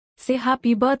Say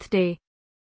happy birthday.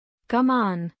 Come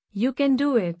on, you can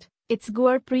do it. It's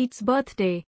Gurpreet's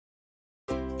birthday.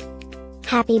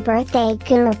 Happy birthday,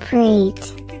 Gurpreet.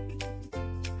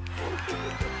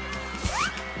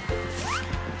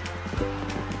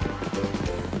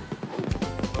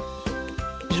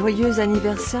 Joyeux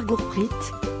anniversaire Gurpreet.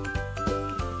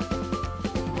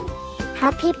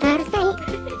 Happy birthday,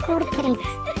 Gurpreet.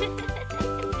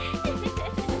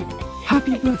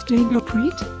 Happy birthday,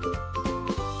 Gurpreet.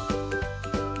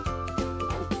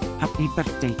 Happy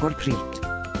birthday, Gurpreet.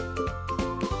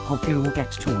 Hope you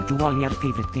get to do all your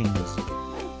favorite things.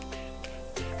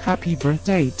 Happy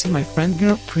birthday to my friend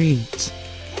Gurpreet.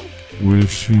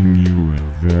 Wishing you a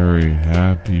very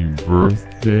happy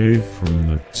birthday from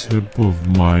the tip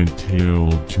of my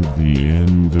tail to the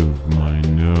end of my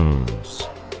nose.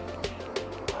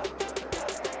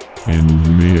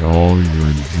 And may all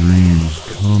your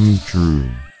dreams come true.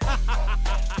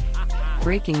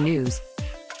 Breaking news.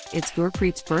 It's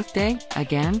Gurpreet's birthday,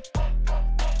 again?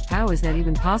 How is that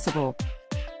even possible?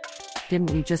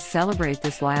 Didn't we just celebrate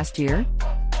this last year?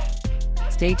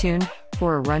 Stay tuned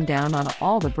for a rundown on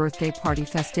all the birthday party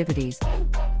festivities.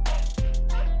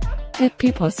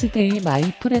 Happy birthday,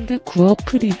 my friend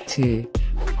Gurpreet.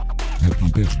 Happy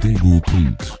birthday,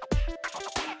 Gurpreet.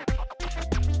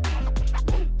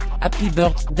 Happy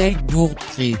birthday,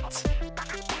 Gurpreet.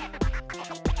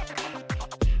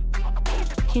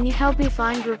 Can you help me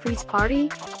find Gurpreet's party?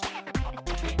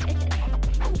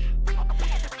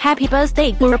 Happy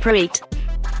birthday, Gurpreet.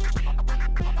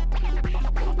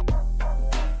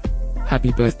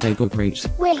 Happy birthday,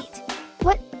 Gurpreet. Wait,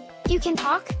 what? You can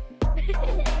talk?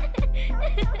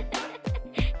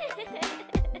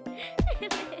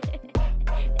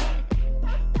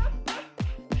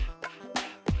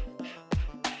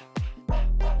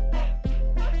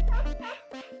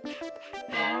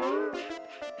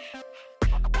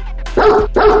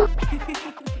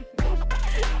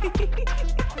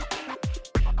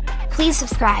 Please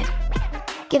subscribe,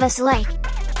 give us a like,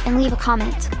 and leave a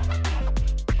comment.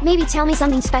 Maybe tell me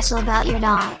something special about your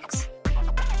dogs.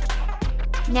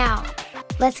 Now,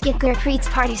 let's get Gurpreet's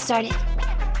party started.